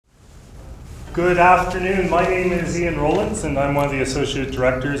Good afternoon. My name is Ian Rowlands, and I'm one of the Associate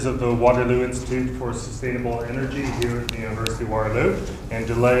Directors of the Waterloo Institute for Sustainable Energy here at the University of Waterloo, and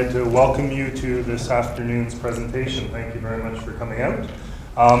delighted to welcome you to this afternoon's presentation. Thank you very much for coming out.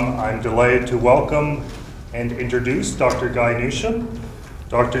 I'm delighted to welcome and introduce Dr. Guy Newsham.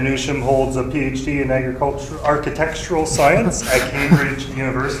 Dr. Newsham holds a PhD in architectural science at Cambridge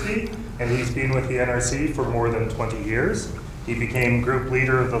University, and he's been with the NRC for more than 20 years. He became group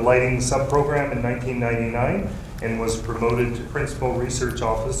leader of the lighting subprogram in 1999 and was promoted to principal research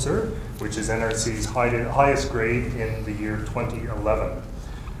officer, which is NRC's highest grade in the year 2011.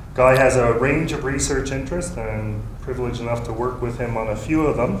 Guy has a range of research interests, and I'm privileged enough to work with him on a few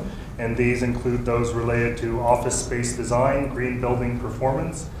of them, and these include those related to office space design, green building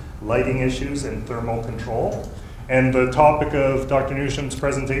performance, lighting issues, and thermal control. And the topic of Dr. Newsham's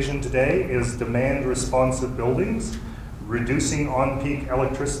presentation today is demand responsive buildings, reducing on-peak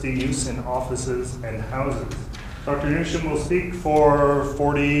electricity use in offices and houses. Dr. Newsham will speak for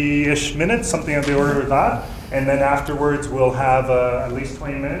 40-ish minutes, something of the order of that, and then afterwards we'll have at least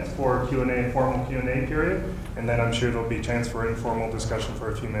 20 minutes for Q&A, formal Q&A period, and then I'm sure there'll be a chance for informal discussion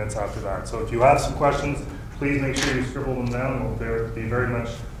for a few minutes after that. So if you have some questions, please make sure you scribble them down. We'll be very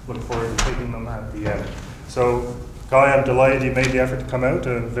much look forward to taking them at the end. So Guy, I'm delighted you made the effort to come out.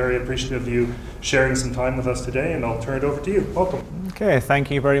 I'm very appreciative of you sharing some time with us today, and I'll turn it over to you. Welcome. Okay,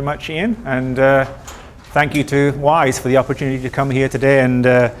 thank you very much, Ian, and thank you to WISE for the opportunity to come here today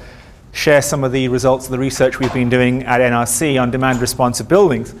and share some of the results of the research we've been doing at NRC on demand responsive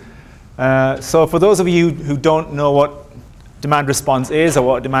buildings. So for those of you who don't know what demand response is or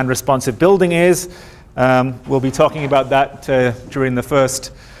what demand responsive building is, we'll be talking about that during the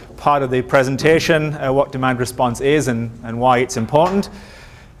first part of the presentation, what demand response is and why it's important.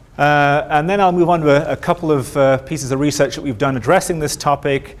 And then I'll move on to a couple of pieces of research that we've done addressing this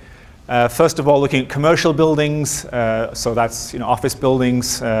topic. First of all, looking at commercial buildings, so that's office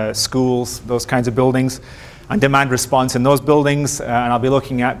buildings, schools, those kinds of buildings, and demand response in those buildings. And I'll be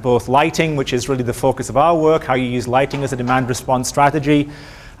looking at both lighting, which is really the focus of our work, how you use lighting as a demand response strategy,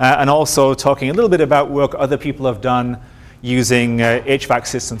 and also talking a little bit about work other people have done using HVAC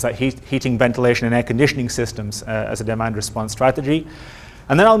systems, like heating, ventilation, and air conditioning systems as a demand response strategy.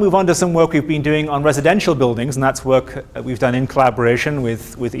 And then I'll move on to some work we've been doing on residential buildings, and that's work we've done in collaboration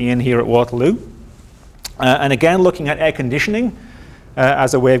with Ian here at Waterloo. And again, looking at air conditioning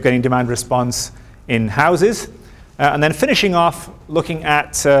as a way of getting demand response in houses. And then finishing off, looking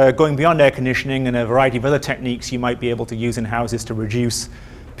at going beyond air conditioning and a variety of other techniques you might be able to use in houses to reduce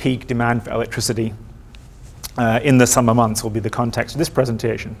peak demand for electricity in the summer months will be the context of this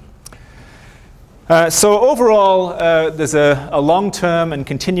presentation. So overall, there's a long-term and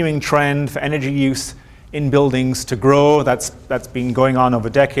continuing trend for energy use in buildings to grow. That's been going on over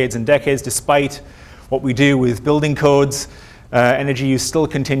decades and decades. Despite what we do with building codes, energy use still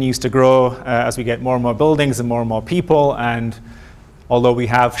continues to grow as we get more and more buildings and more people. And although we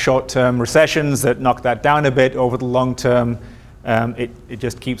have short-term recessions that knock that down a bit, over the long term, it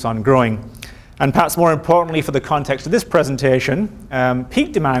just keeps on growing. And perhaps more importantly for the context of this presentation,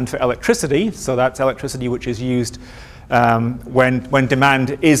 peak demand for electricity, so that's electricity which is used when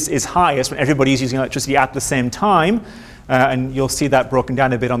demand is highest, when everybody's using electricity at the same time, and you'll see that broken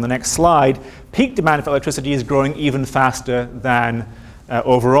down a bit on the next slide. Peak demand for electricity is growing even faster than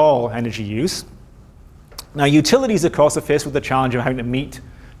overall energy use. Now utilities, of course, are faced with the challenge of having to meet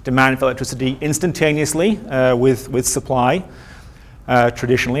demand for electricity instantaneously with supply.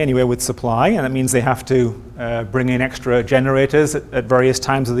 Traditionally anyway with supply, and that means they have to bring in extra generators at various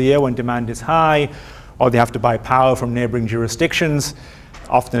times of the year when demand is high, or they have to buy power from neighboring jurisdictions,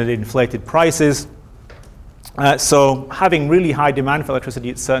 often at inflated prices. So having really high demand for electricity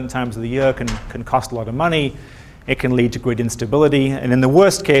at certain times of the year can cost a lot of money. It can lead to grid instability, and in the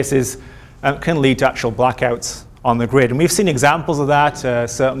worst cases can lead to actual blackouts on the grid. And we've seen examples of that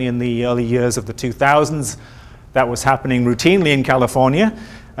certainly in the early years of the 2000s. That was happening routinely in California.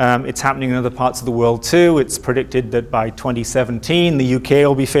 It's happening in other parts of the world too. It's predicted that by 2017, the UK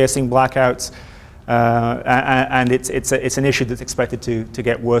will be facing blackouts. And it's an issue that's expected to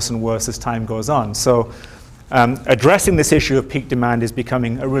get worse and worse as time goes on. So addressing this issue of peak demand is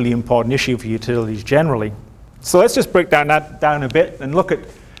becoming a really important issue for utilities generally. So let's just break that down a bit and look at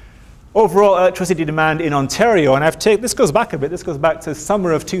overall electricity demand in Ontario. And this goes back a bit. This goes back to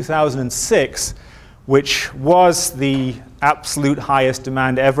summer of 2006. Which was the absolute highest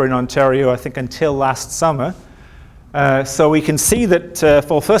demand ever in Ontario, I think, until last summer. So we can see that,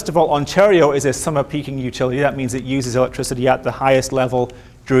 first of all, Ontario is a summer peaking utility. That means it uses electricity at the highest level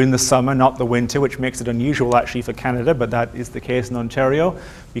during the summer, not the winter, which makes it unusual actually for Canada, but that is the case in Ontario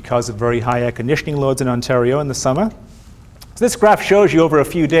because of very high air conditioning loads in Ontario in the summer. So this graph shows you over a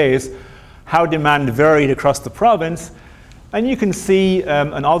few days how demand varied across the province, and you can see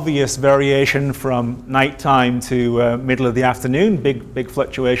an obvious variation from nighttime to middle of the afternoon, big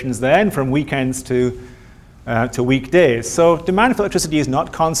fluctuations there, and from weekends to weekdays. So demand for electricity is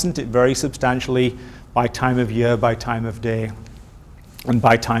not constant. It varies substantially by time of year, by time of day, and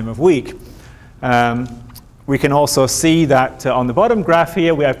by time of week. We can also see that on the bottom graph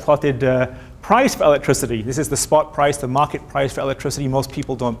here, we have plotted price for electricity. This is the spot price, the market price for electricity. Most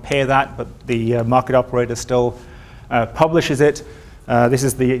people don't pay that, but the market operator still publishes it. This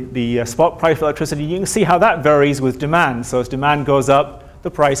is the spot price for electricity. You can see how that varies with demand. So as demand goes up,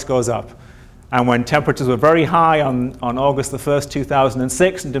 the price goes up. And when temperatures were very high on August the 1st,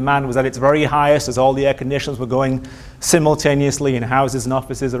 2006, and demand was at its very highest as all the air conditioners were going simultaneously in houses and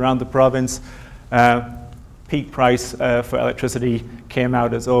offices around the province, peak price for electricity came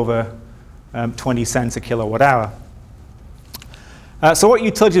out as over 20 cents a kilowatt hour. So what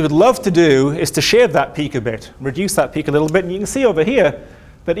utilities would love to do is to shave that peak a bit, reduce that peak a little bit, and you can see over here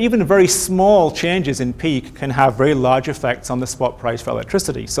that even very small changes in peak can have very large effects on the spot price for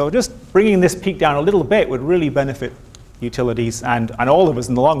electricity. So just bringing this peak down a little bit would really benefit utilities and all of us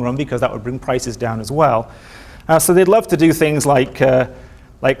in the long run, because that would bring prices down as well. So they'd love to do things like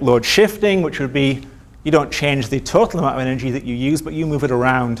load shifting, which would be you don't change the total amount of energy that you use, but you move it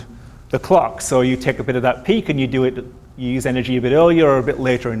around the clock. So you take a bit of that peak and you use energy a bit earlier or a bit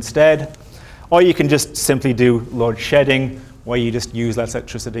later instead. Or you can just simply do load shedding, where you just use less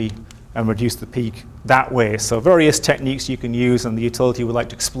electricity and reduce the peak that way. So various techniques you can use, and the utility would like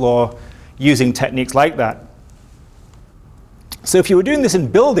to explore using techniques like that. So if you were doing this in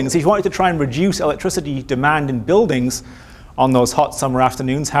buildings, if you wanted to try and reduce electricity demand in buildings on those hot summer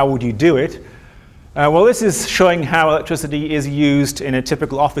afternoons, how would you do it? Well, this is showing how electricity is used in a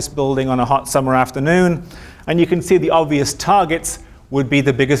typical office building on a hot summer afternoon. And you can see the obvious targets would be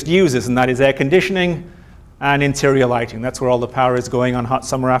the biggest users, and that is air conditioning and interior lighting. That's where all the power is going on hot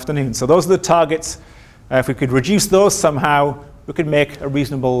summer afternoons. So those are the targets. If we could reduce those somehow, we could make a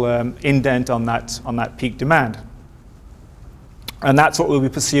reasonable indent on that peak demand. And that's what we'll be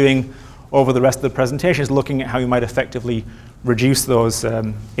pursuing over the rest of the presentation, is looking at how we might effectively reduce those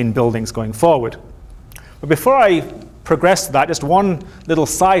in buildings going forward. But before I progress to that, just one little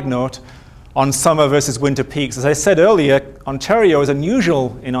side note on summer versus winter peaks. As I said earlier, Ontario is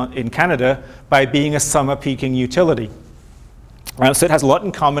unusual in Canada by being a summer peaking utility. So it has a lot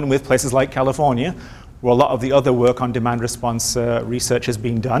in common with places like California, where a lot of the other work on demand response research has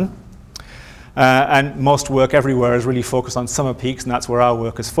been done. And most work everywhere is really focused on summer peaks, and that's where our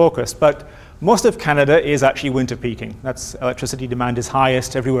work is focused. But most of Canada is actually winter peaking. That's electricity demand is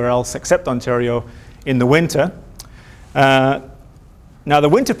highest everywhere else except Ontario in the winter. Now, the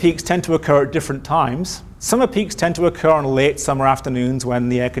winter peaks tend to occur at different times. Summer peaks tend to occur on late summer afternoons when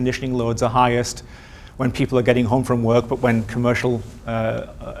the air conditioning loads are highest, when people are getting home from work, but when commercial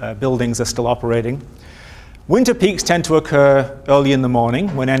buildings are still operating. Winter peaks tend to occur early in the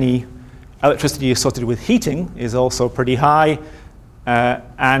morning when any electricity associated with heating is also pretty high,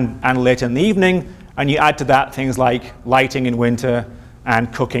 and later in the evening. And you add to that things like lighting in winter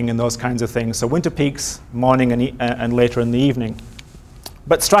and cooking and those kinds of things. So winter peaks, morning and later in the evening.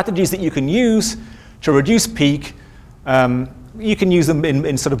 But strategies that you can use to reduce peak, you can use them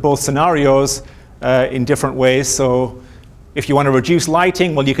in sort of both scenarios in different ways. So if you want to reduce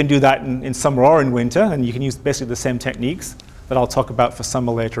lighting, well, you can do that in summer or in winter, and you can use basically the same techniques that I'll talk about for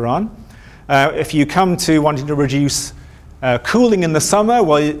summer later on. If you come to wanting to reduce cooling in the summer,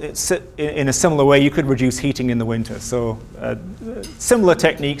 well, in a similar way, you could reduce heating in the winter. So similar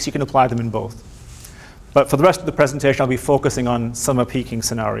techniques, you can apply them in both. But for the rest of the presentation, I'll be focusing on summer peaking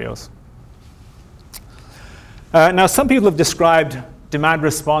scenarios. Now, some people have described demand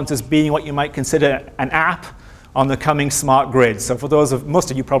response as being what you might consider an app on the coming smart grid. So for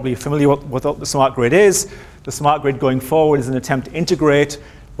most of you probably familiar with what the smart grid is. The smart grid going forward is an attempt to integrate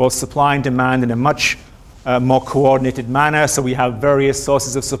both supply and demand in a much more coordinated manner. So we have various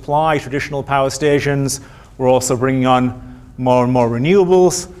sources of supply, traditional power stations. We're also bringing on more and more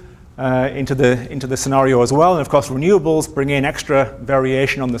renewables into the scenario as well. And of course, renewables bring in extra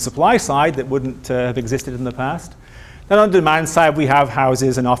variation on the supply side that wouldn't have existed in the past. Then on the demand side, we have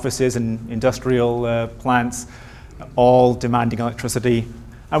houses and offices and industrial plants all demanding electricity.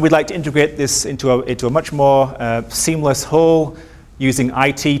 And we'd like to integrate this into a much more seamless whole, using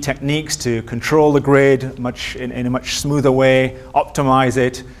IT techniques to control the grid in a much smoother way, optimize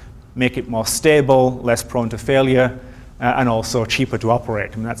it, make it more stable, less prone to failure, and also cheaper to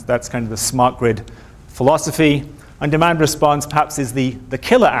operate. And that's kind of the smart grid philosophy. And demand response perhaps is the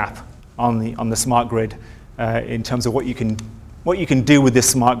killer app on the smart grid in terms of what you can do with this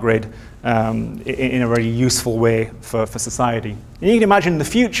smart grid in a very useful way for society. And you can imagine in the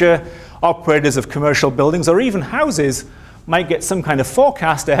future, operators of commercial buildings or even houses might get some kind of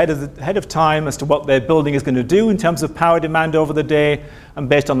forecast ahead of time as to what their building is going to do in terms of power demand over the day. And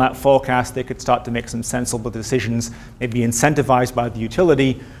based on that forecast, they could start to make some sensible decisions, maybe incentivized by the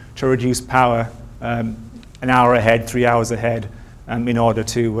utility to reduce power an hour ahead, 3 hours ahead, in order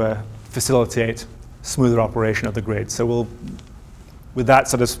to facilitate smoother operation of the grid. So with that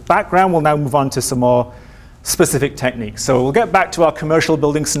sort of background, we'll now move on to some more specific techniques. So we'll get back to our commercial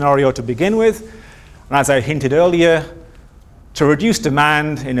building scenario to begin with. And as I hinted earlier, to reduce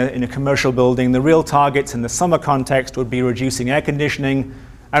demand in a commercial building, the real targets in the summer context would be reducing air conditioning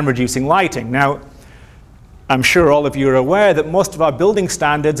and reducing lighting. Now, I'm sure all of you are aware that most of our building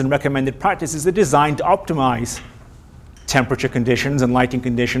standards and recommended practices are designed to optimize temperature conditions and lighting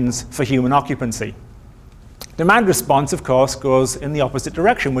conditions for human occupancy. Demand response, of course, goes in the opposite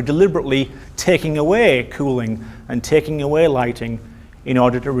direction. We're deliberately taking away cooling and taking away lighting in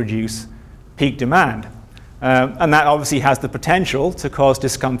order to reduce peak demand. And that obviously has the potential to cause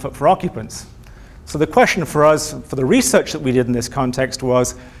discomfort for occupants. So the question for us, for the research that we did in this context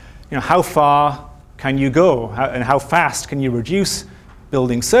was, how far can you go and how fast can you reduce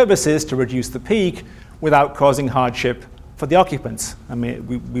building services to reduce the peak without causing hardship for the occupants? I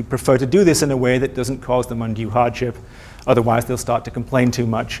mean, we prefer to do this in a way that doesn't cause them undue hardship. Otherwise, they'll start to complain too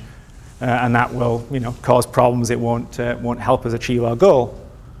much, and that will, cause problems. It won't help us achieve our goal.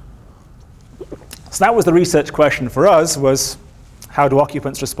 So that was the research question for us, was how do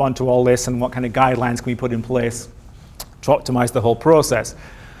occupants respond to all this and what kind of guidelines can we put in place to optimize the whole process?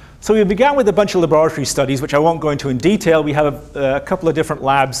 So we began with a bunch of laboratory studies, which I won't go into in detail. We have a couple of different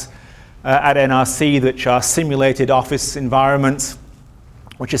labs at NRC which are simulated office environments,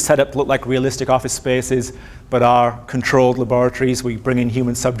 which is set up to look like realistic office spaces, but are controlled laboratories. We bring in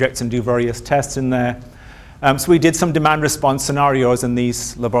human subjects and do various tests in there. So we did some demand response scenarios in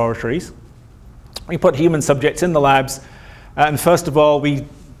these laboratories. We put human subjects in the labs, and first of all,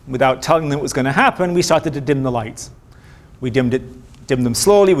 without telling them what was going to happen, we started to dim the lights. We dimmed them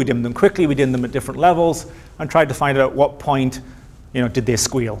slowly, we dimmed them quickly, we dimmed them at different levels, and tried to find out at what point, did they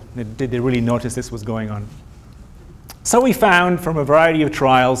squeal? Did they really notice this was going on? So we found from a variety of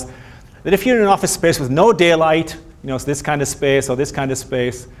trials that if you're in an office space with no daylight, so this kind of space or this kind of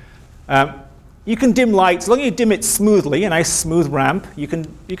space, you can dim lights, as long as you dim it smoothly, a nice smooth ramp, you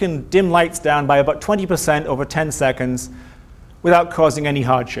can dim lights down by about 20% over 10 seconds without causing any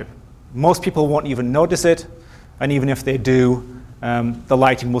hardship. Most people won't even notice it, and even if they do, the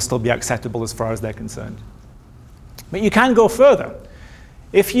lighting will still be acceptable as far as they're concerned. But you can go further.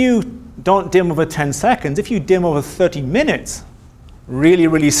 If you don't dim over 10 seconds, if you dim over 30 minutes, really,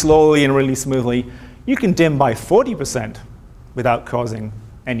 really slowly and really smoothly, you can dim by 40% without causing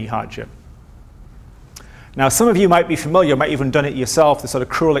any hardship. Now, some of you might be familiar, might even done it yourself, the sort of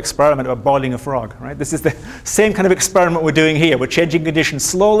cruel experiment of boiling a frog, right? This is the same kind of experiment we're doing here. We're changing conditions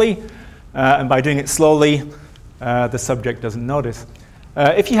slowly, and by doing it slowly, the subject doesn't notice.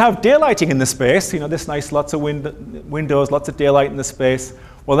 If you have daylighting in the space, this nice, lots of windows, lots of daylight in the space,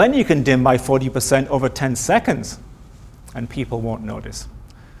 well, then you can dim by 40% over 10 seconds, and people won't notice.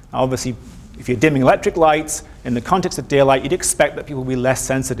 Now, obviously, if you're dimming electric lights in the context of daylight, you'd expect that people will be less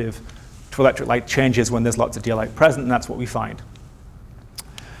sensitive to electric light changes when there's lots of daylight present, and that's what we find.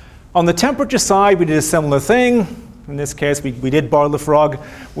 On the temperature side, we did a similar thing. In this case, we did boil the frog.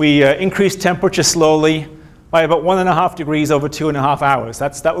 We increased temperature slowly by about 1.5 degrees over 2.5 hours.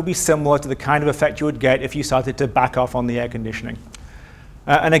 That would be similar to the kind of effect you would get if you started to back off on the air conditioning.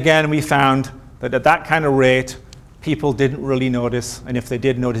 And again, we found that at that kind of rate, people didn't really notice, and if they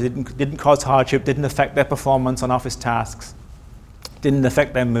did notice, it didn't cause hardship, didn't affect their performance on office tasks, didn't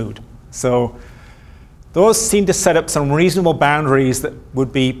affect their mood. So those seem to set up some reasonable boundaries that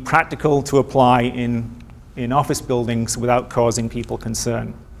would be practical to apply in office buildings without causing people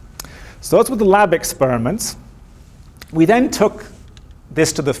concern. So those were the lab experiments. We then took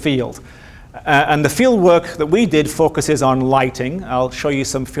this to the field. And the field work that we did focuses on lighting. I'll show you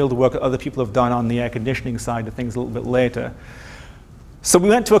some field work that other people have done on the air conditioning side of things a little bit later. So we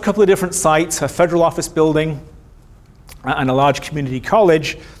went to a couple of different sites, a federal office building and a large community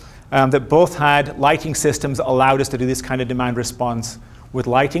college, that both had lighting systems that allowed us to do this kind of demand response with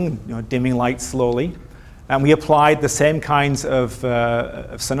lighting, dimming lights slowly. And we applied the same kinds of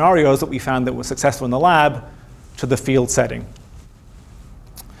scenarios that we found that were successful in the lab to the field setting.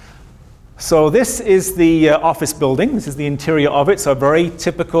 So this is the office building. This is the interior of it. So a very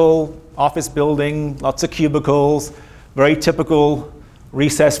typical office building, lots of cubicles, very typical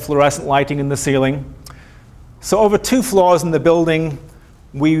recessed fluorescent lighting in the ceiling. So over 2 floors in the building,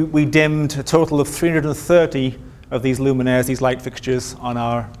 we dimmed a total of 330 of these luminaires, these light fixtures, on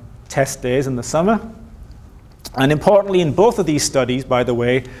our test days in the summer. And importantly, in both of these studies, by the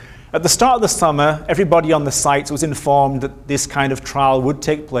way, at the start of the summer, everybody on the sites was informed that this kind of trial would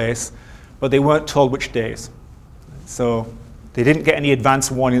take place, but they weren't told which days. So they didn't get any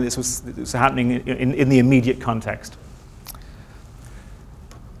advance warning that this was happening in the immediate context.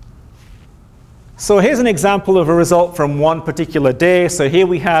 So here's an example of a result from one particular day. So here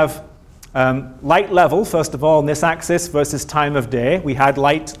we have light level, first of all, on this axis versus time of day. We had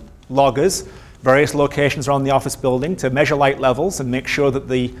light loggers, various locations around the office building, to measure light levels and make sure that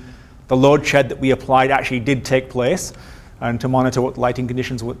the load shed that we applied actually did take place, and to monitor what lighting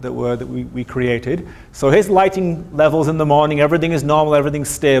conditions that we created. So here's lighting levels in the morning. Everything is normal, everything's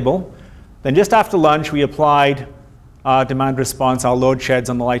stable. Then just after lunch, we applied our demand response, our load sheds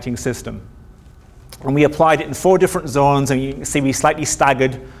on the lighting system. And we applied it in 4 different zones, and you can see we slightly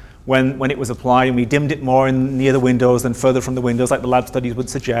staggered when it was applied, and we dimmed it more near the windows than further from the windows, like the lab studies would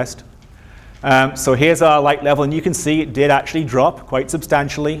suggest. So here's our light level, and you can see it did actually drop quite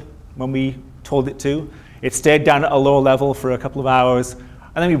substantially when we told it to. It stayed down at a low level for a couple of hours,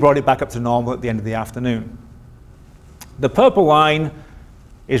 and then we brought it back up to normal at the end of the afternoon. The purple line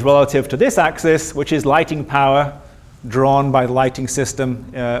is relative to this axis, which is lighting power drawn by the lighting system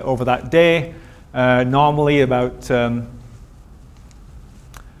over that day. Normally about, what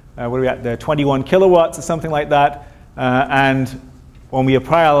are we at there, 21 kilowatts or something like that. And when we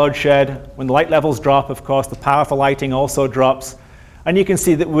apply our load shed, when the light levels drop, of course, the power for lighting also drops. And you can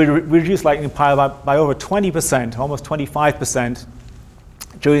see that we reduced lighting power by over 20%, almost 25%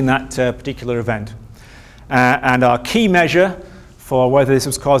 during that particular event. And our key measure for whether this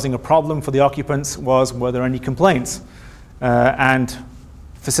was causing a problem for the occupants was, were there any complaints? And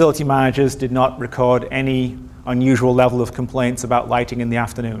facility managers did not record any unusual level of complaints about lighting in the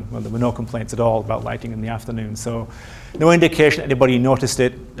afternoon. Well, there were no complaints at all about lighting in the afternoon. So no indication anybody noticed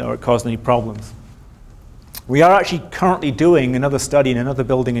it or it caused any problems. We are actually currently doing another study in another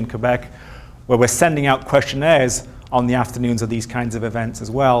building in Quebec where we're sending out questionnaires on the afternoons of these kinds of events as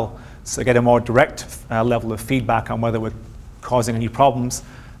well, so get a more direct level of feedback on whether we're causing any problems.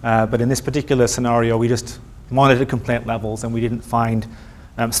 But in this particular scenario, we just monitored complaint levels and we didn't find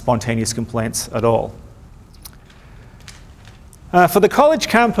spontaneous complaints at all. For the college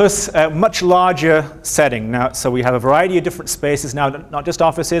campus, a much larger setting now. So we have a variety of different spaces now, not just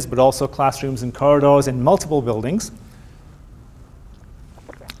offices, but also classrooms and corridors in multiple buildings.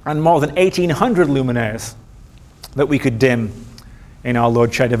 And more than 1,800 luminaires that we could dim in our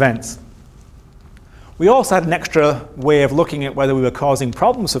load shed events. We also had an extra way of looking at whether we were causing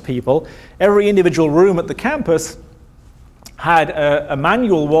problems for people. Every individual room at the campus had a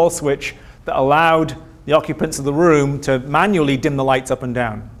manual wall switch that allowed the occupants of the room to manually dim the lights up and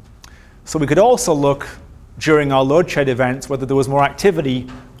down. So we could also look during our load shed events whether there was more activity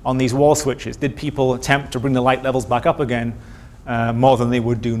on these wall switches. Did people attempt to bring the light levels back up again more than they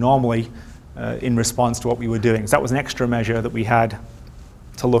would do normally in response to what we were doing? So that was an extra measure that we had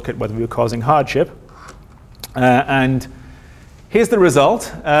to look at whether we were causing hardship. And here's the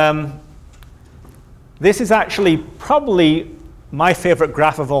result. This is actually probably my favorite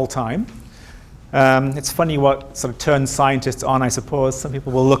graph of all time. It's funny what sort of turns scientists on, I suppose. Some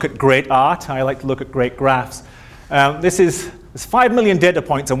people will look at great art. I like to look at great graphs. There's 5 million data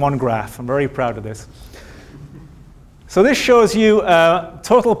points on one graph. I'm very proud of this. So this shows you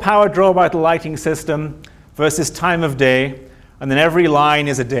total power draw by the lighting system versus time of day, and then every line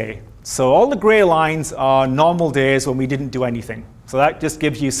is a day. So all the gray lines are normal days when we didn't do anything. So that just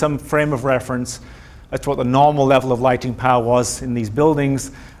gives you some frame of reference as to what the normal level of lighting power was in these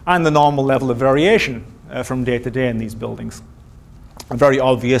buildings, and the normal level of variation from day to day in these buildings. A very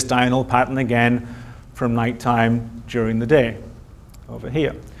obvious diurnal pattern again from nighttime during the day over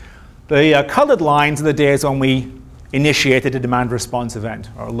here. The colored lines are the days when we initiated a demand response event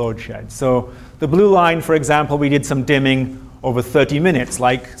or a load shed. So the blue line, for example, we did some dimming over 30 minutes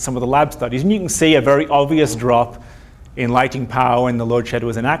like some of the lab studies, and you can see a very obvious drop in lighting power when the load shed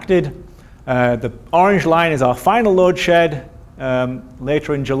was enacted. The orange line is our final load shed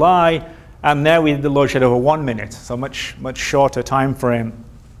later in July, and there we did the load shed over 1 minute, so much shorter time frame.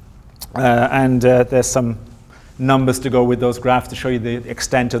 There's some numbers to go with those graphs to show you the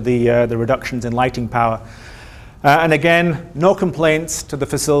extent of the reductions in lighting power. And again, no complaints to the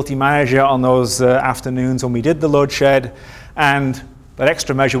facility manager on those afternoons when we did the load shed, and that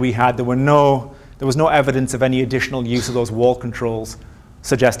extra measure we had, there was no evidence of any additional use of those wall controls,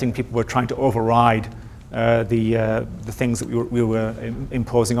 suggesting people were trying to override the things that we were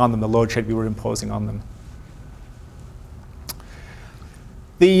imposing on them, the load shed we were imposing on them.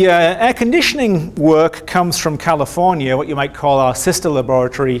 The air conditioning work comes from California, what you might call our sister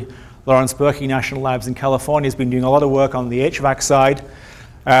laboratory. Lawrence Berkey National Labs in California has been doing a lot of work on the HVAC side.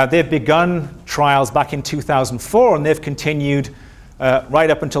 They've begun trials back in 2004, and they've continued right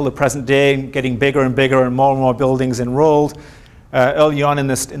up until the present day, getting bigger and bigger and more buildings enrolled. Early on in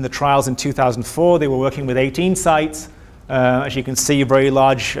the trials in 2004, they were working with 18 sites. As you can see, very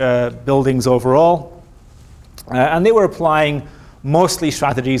large buildings overall. And they were applying mostly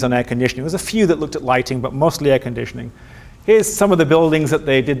strategies on air conditioning. There's a few that looked at lighting, but mostly air conditioning. Here's some of the buildings that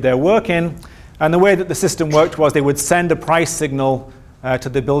they did their work in. And the way that the system worked was they would send a price signal to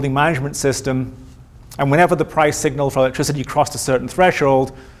the building management system. And whenever the price signal for electricity crossed a certain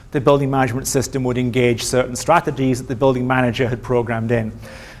threshold, the building management system would engage certain strategies that the building manager had programmed in.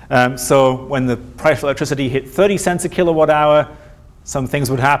 So when the price for electricity hit 30 cents a kilowatt hour, some things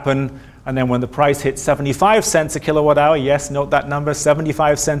would happen. And then when the price hit 75 cents a kilowatt hour, yes, note that number,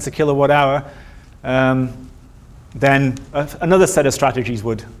 75 cents a kilowatt hour, then another set of strategies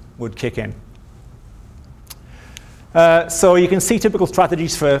would kick in. So you can see typical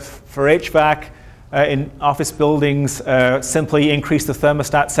strategies for HVAC in office buildings. Simply increase the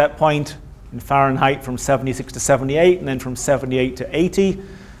thermostat set point in Fahrenheit from 76 to 78, and then from 78 to 80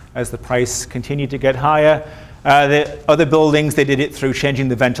 as the price continued to get higher. The other buildings, they did it through changing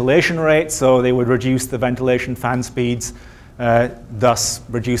the ventilation rate, so they would reduce the ventilation fan speeds, thus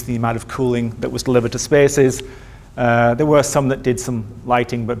reduce the amount of cooling that was delivered to spaces. There were some that did some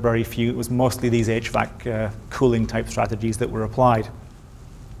lighting, but very few. It was mostly these HVAC cooling type strategies that were applied.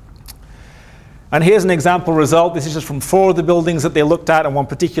 And here's an example result. This is just from 4 of the buildings that they looked at on one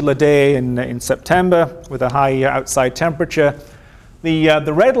particular day in September with a high outside temperature.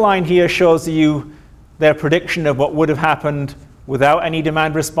 The red line here shows you their prediction of what would have happened without any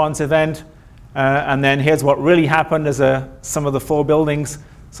demand response event. And then here's what really happened as some of the 4 buildings.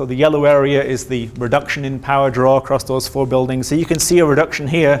 So the yellow area is the reduction in power draw across those 4 buildings. So you can see a reduction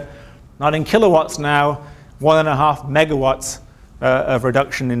here, not in kilowatts now, 1.5 megawatts of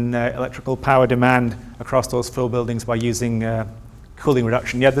reduction in electrical power demand across those 4 buildings by using cooling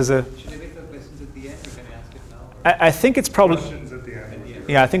reduction. Yeah, there's a... Should I make the questions at the end, or can I ask it now? I think it's probably... Questions at the end.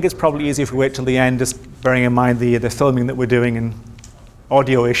 Yeah, I think it's probably easier if we wait till the end, just bearing in mind the filming that we're doing and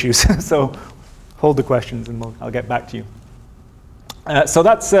audio issues. So hold the questions and I'll get back to you. So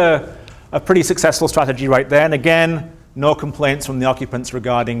that's a pretty successful strategy right there. And again, no complaints from the occupants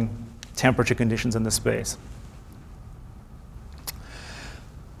regarding temperature conditions in the space.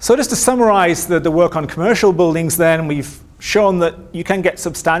 So just to summarize the work on commercial buildings then, we've shown that you can get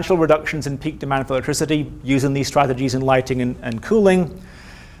substantial reductions in peak demand for electricity using these strategies in lighting and cooling.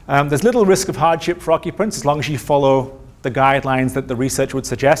 There's little risk of hardship for occupants as long as you follow the guidelines that the research would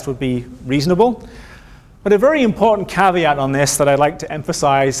suggest would be reasonable. But a very important caveat on this that I'd like to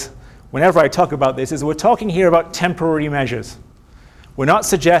emphasize whenever I talk about this is we're talking here about temporary measures. We're not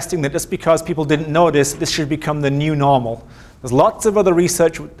suggesting that just because people didn't notice, this should become the new normal. There's lots of other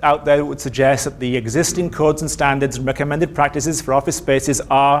research out there that would suggest that the existing codes and standards and recommended practices for office spaces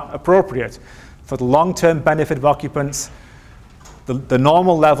are appropriate. For the long-term benefit of occupants, the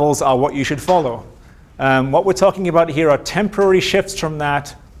normal levels are what you should follow. What we're talking about here are temporary shifts from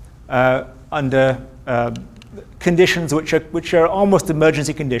that under conditions which are almost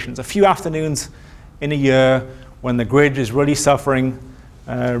emergency conditions. A few afternoons in a year when the grid is really suffering,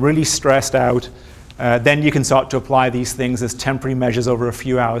 really stressed out, then you can start to apply these things as temporary measures over a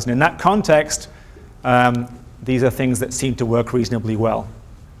few hours. And in that context, these are things that seem to work reasonably well.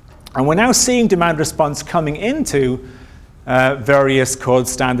 And we're now seeing demand response coming into various code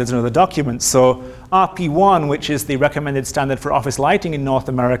standards and other documents. So RP1, which is the recommended standard for office lighting in North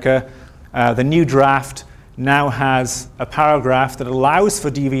America, the new draft now has a paragraph that allows for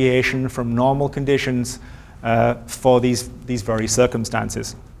deviation from normal conditions for these very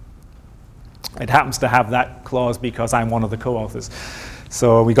circumstances. It happens to have that clause because I'm one of the co-authors.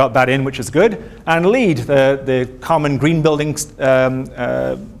 So we got that in, which is good. And LEED, the common green buildings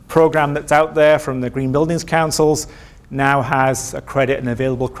program that's out there from the Green Buildings Councils, now has a credit, an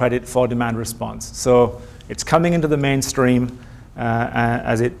available credit for demand response. So it's coming into the mainstream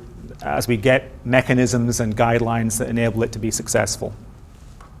as we get mechanisms and guidelines that enable it to be successful.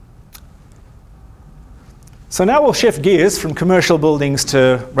 So now we'll shift gears from commercial buildings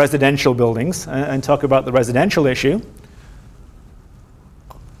to residential buildings and talk about the residential issue.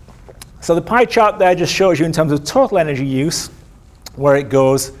 So the pie chart there just shows you in terms of total energy use where it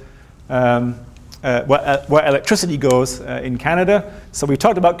goes, where electricity goes in Canada. So we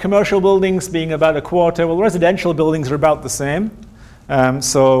talked about commercial buildings being about a quarter. Well, residential buildings are about the same. What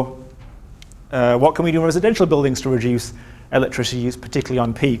can we do in residential buildings to reduce electricity use, particularly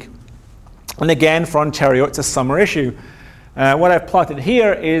on peak? And again, for Ontario, it's a summer issue. What I've plotted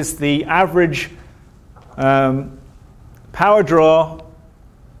here is the average power draw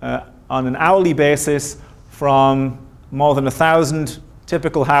on an hourly basis from more than 1,000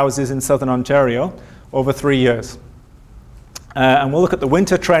 typical houses in southern Ontario over 3 years. And we'll look at the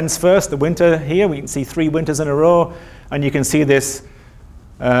winter trends first. The winter here, we can see 3 winters in a row, and you can see this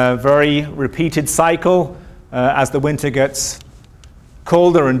very repeated cycle. As the winter gets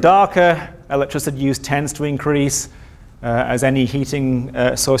colder and darker, electricity use tends to increase. As any heating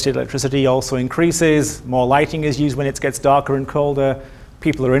associated electricity also increases, more lighting is used when it gets darker and colder.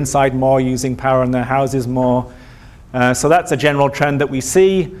 People are inside more, using power in their houses more. So that's a general trend that we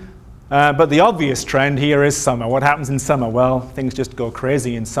see. But the obvious trend here is summer. What happens in summer? Well, things just go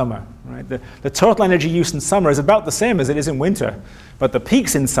crazy in summer. Right? The total energy use in summer is about the same as it is in winter. But the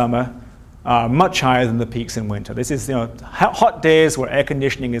peaks in summer are much higher than the peaks in winter. This is hot days where air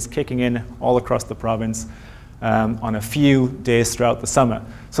conditioning is kicking in all across the province on a few days throughout the summer.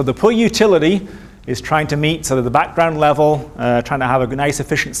 So the poor utility is trying to meet sort of the background level, trying to have a nice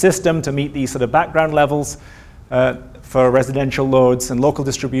efficient system to meet these sort of background levels for residential loads, and local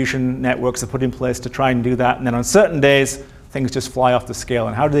distribution networks are put in place to try and do that. And then on certain days, things just fly off the scale.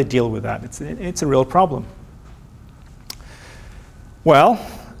 And how do they deal with that? It's a real problem. Well,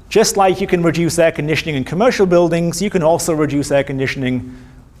 just like you can reduce air conditioning in commercial buildings, you can also reduce air conditioning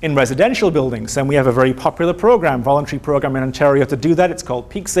in residential buildings. And we have a very popular program, voluntary program in Ontario to do that. It's called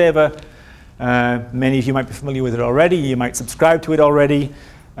Peak Saver. Many of you might be familiar with it already. You might subscribe to it already.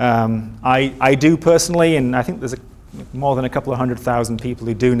 I do personally, and I think there's more than a couple of 100,000 people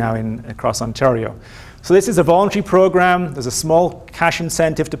who do now across Ontario. So this is a voluntary program. There's a small cash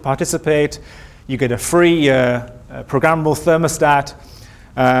incentive to participate. You get a free programmable thermostat,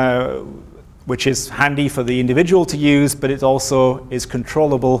 which is handy for the individual to use, but it also is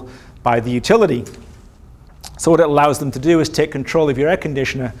controllable by the utility. So what it allows them to do is take control of your air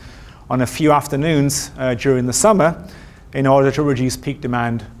conditioner on a few afternoons during the summer in order to reduce peak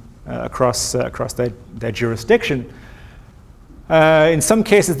demand across their jurisdiction. In some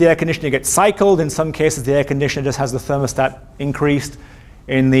cases, the air conditioner gets cycled. In some cases, the air conditioner just has the thermostat increased.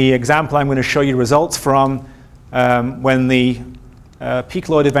 In the example I'm going to show you results from, when the peak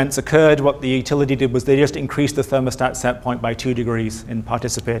load events occurred, what the utility did was they just increased the thermostat set point by 2 degrees in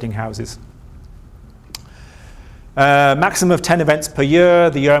participating houses. Maximum of 10 events per year.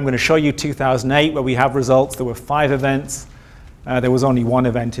 The year I'm going to show you, 2008, where we have results, there were 5 events. There was only 1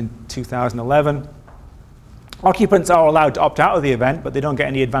 event in 2011. Occupants are allowed to opt out of the event, but they don't get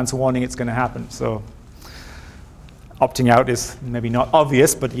any advance warning it's going to happen. So opting out is maybe not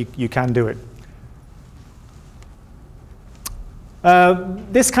obvious, but you can do it.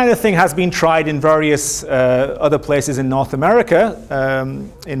 This kind of thing has been tried in various other places in North America,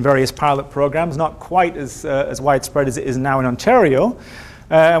 in various pilot programs, not quite as widespread as it is now in Ontario.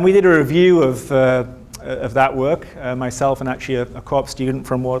 And we did a review of that work, myself and actually a co-op student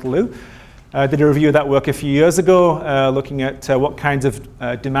from Waterloo. Did a review of that work a few years ago, looking at what kinds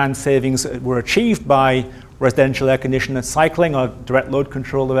of demand savings were achieved by residential air conditioner cycling or direct load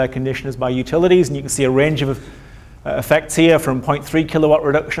control of air conditioners by utilities. And you can see a range of effects here, from 0.3 kilowatt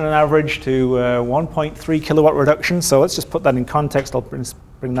reduction on average to 1.3 kilowatt reduction. So let's just put that in context. I'll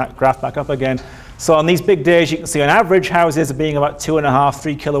bring that graph back up again. So on these big days, you can see on average houses are being about 2.5,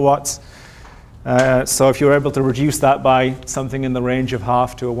 3 kilowatts. So if you're able to reduce that by something in the range of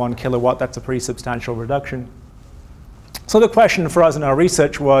half to a 1 kilowatt, that's a pretty substantial reduction. So the question for us in our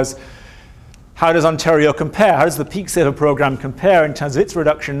research was, how does Ontario compare? How does the Peak Saver program compare in terms of its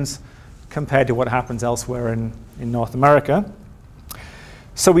reductions compared to what happens elsewhere in North America?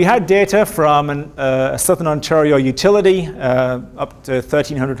 So we had data from a Southern Ontario utility, up to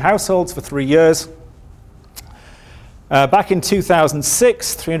 1,300 households for 3 years. Back in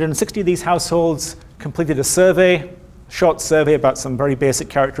 2006, 360 of these households completed a survey, short survey about some very basic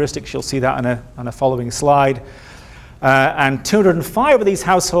characteristics. You'll see that on a following slide. And 205 of these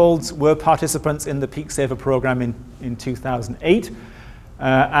households were participants in the Peak Saver program in 2008.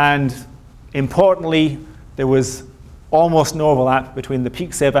 And importantly, there was almost no overlap between the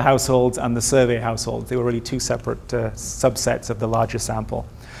Peak Saver households and the survey households. They were really 2 separate subsets of the larger sample.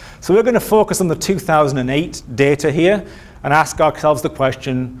 So we're going to focus on the 2008 data here and ask ourselves the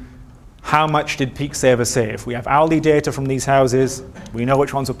question, how much did Peak Saver save? We have hourly data from these houses. We know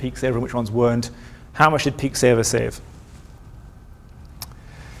which ones were Peak Saver and which ones weren't. How much did Peak Saver save?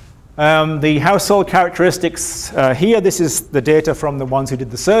 The household characteristics here, this is the data from the ones who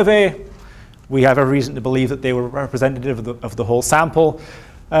did the survey. We have every reason to believe that they were representative of the whole sample.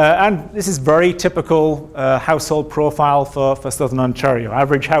 And this is very typical household profile for Southern Ontario.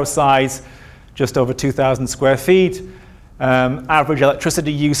 Average house size, just over 2,000 square feet. Average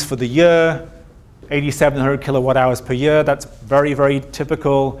electricity use for the year, 8,700 kilowatt hours per year. That's very, very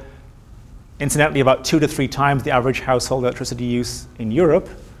typical. Incidentally, about 2 to 3 times the average household electricity use in Europe.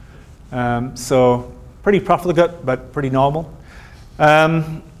 So pretty profligate, but pretty normal.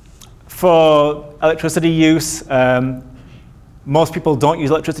 For electricity use, most people don't use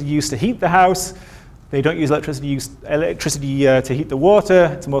electricity use to heat the house. They don't use electricity to heat the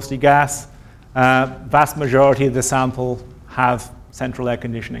water. It's mostly gas. Vast majority of the sample have central air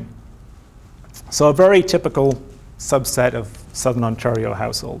conditioning. So a very typical subset of Southern Ontario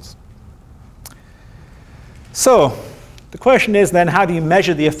households. So the question is then, how do you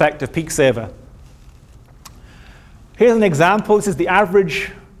measure the effect of peak saver? Here's an example. This is the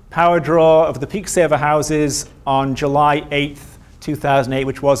average power draw of the peak saver houses on July 8th, 2008,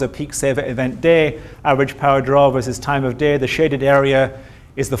 which was a peak saver event day. Average power draw versus time of day. The shaded area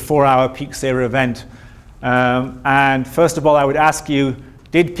is the 4-hour peak saver event. And first of all, I would ask you,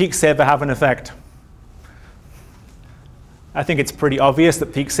 did peak saver have an effect? I think it's pretty obvious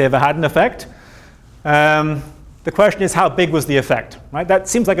that peak saver had an effect. The question is, how big was the effect? Right? That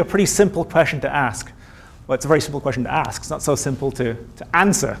seems like a pretty simple question to ask. Well, it's a very simple question to ask. It's not so simple to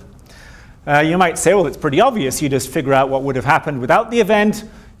answer. You might say, well, it's pretty obvious. You just figure out what would have happened without the event.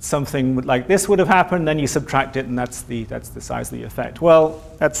 Something like this would have happened. Then you subtract it, and that's the size of the effect. Well,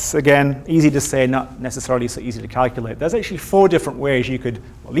 that's, again, easy to say, not necessarily so easy to calculate. There's actually 4 different ways you could,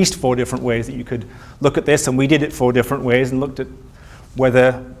 at least 4 different ways that you could look at this. And we did it 4 different ways and looked at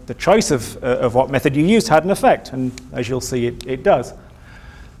whether the choice of what method you used had an effect. And as you'll see, it does.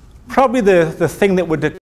 Probably the thing that would